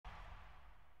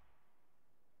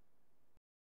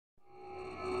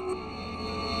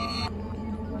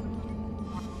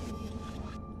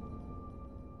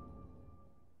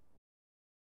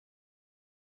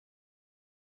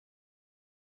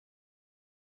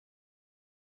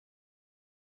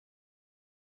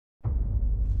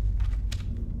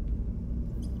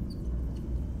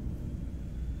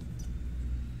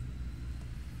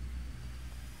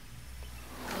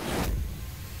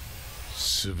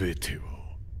全ては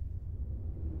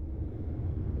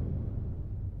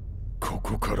こ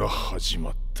こから始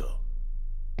まった。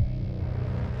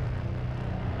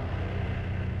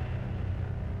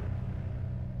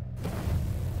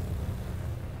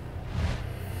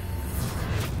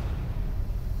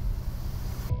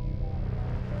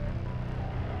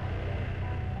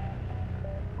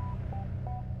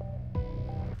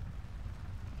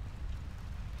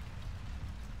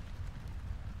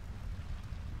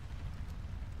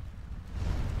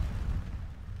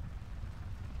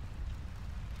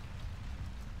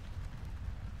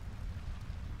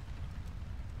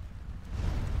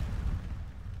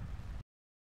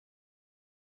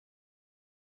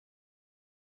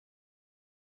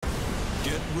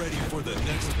Get ready for the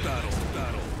next battle.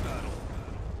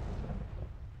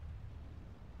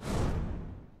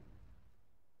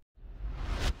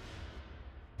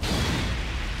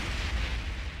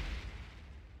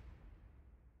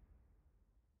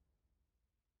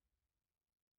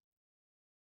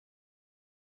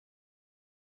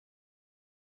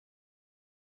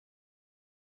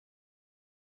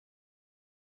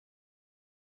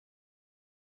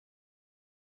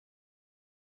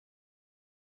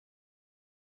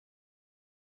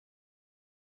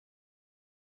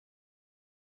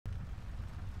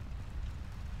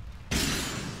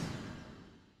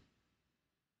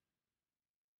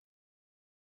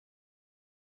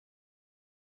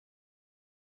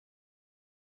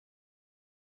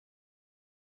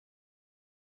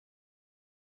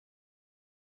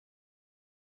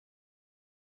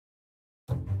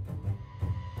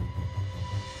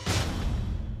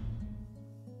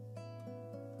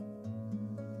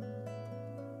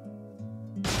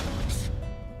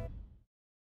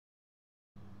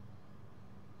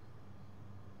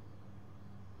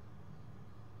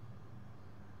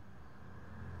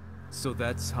 So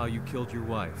that's how you killed your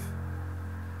wife.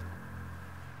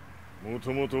 も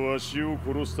ともとわしを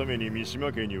殺すために三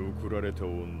島家に送られた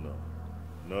女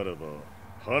ならば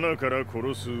花から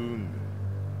殺す運命。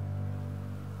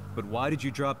 But why did you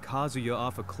drop Kazuya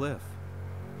off a cliff?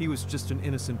 He was just an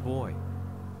innocent boy.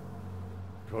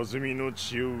 和美の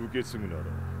血を受け継ぐなら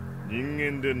人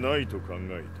間でないと考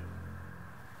え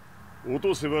た。落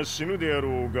とせば死ぬであ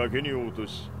ろう崖に落と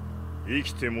し生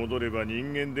きて戻れば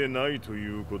人間でないとい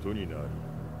うことになる。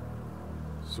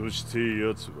そして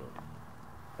奴は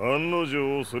案の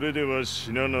定それでは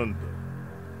死ななんだ。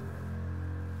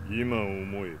今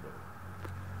思え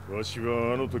ばわし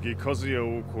はあの時和也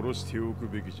を殺しておく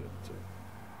べきじゃっ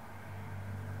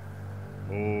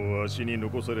た。もうわしに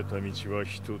残された道は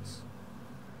一つ。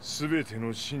すべて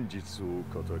の真実を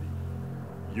語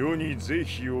り世に是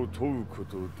非を問うこ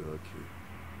とだけ。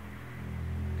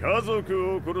 家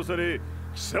族を殺され、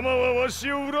貴様はわ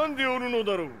しを恨んでおるの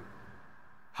だろう。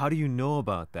 How do you know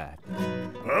about that?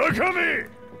 バカめ！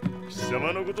貴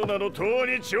様のことなどとう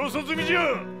に調査済みじ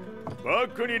ゃ。バッ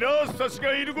クにナースたち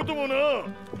がいることもな。 Let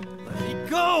me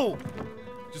go!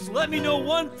 Just let me know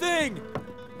one thing!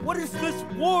 What does this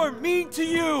war mean to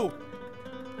you?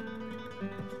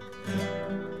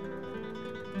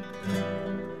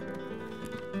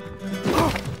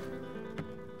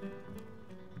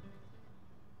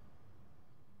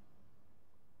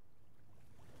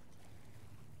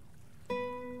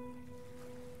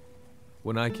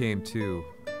 When I came to,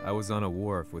 I was on a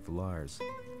wharf with Lars.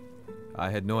 I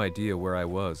had no idea where I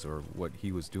was or what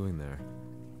he was doing there.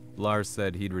 Lars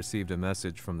said he'd received a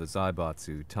message from the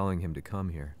Zaibatsu telling him to come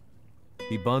here.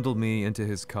 He bundled me into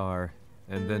his car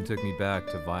and then took me back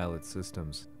to Violet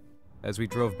Systems. As we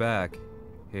drove back,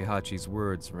 Heihachi's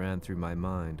words ran through my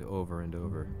mind over and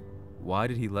over. Why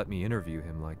did he let me interview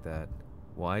him like that?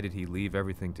 Why did he leave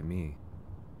everything to me?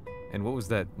 And what was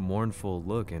that mournful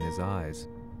look in his eyes?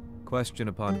 Question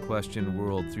upon question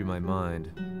whirled through my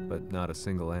mind, but not a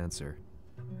single answer.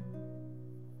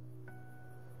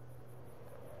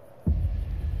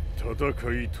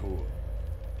 戦いとは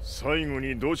最後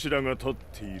にどちらが立っ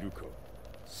ているか、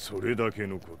それだけ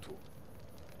のこと。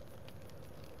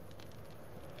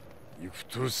行く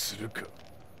とするか。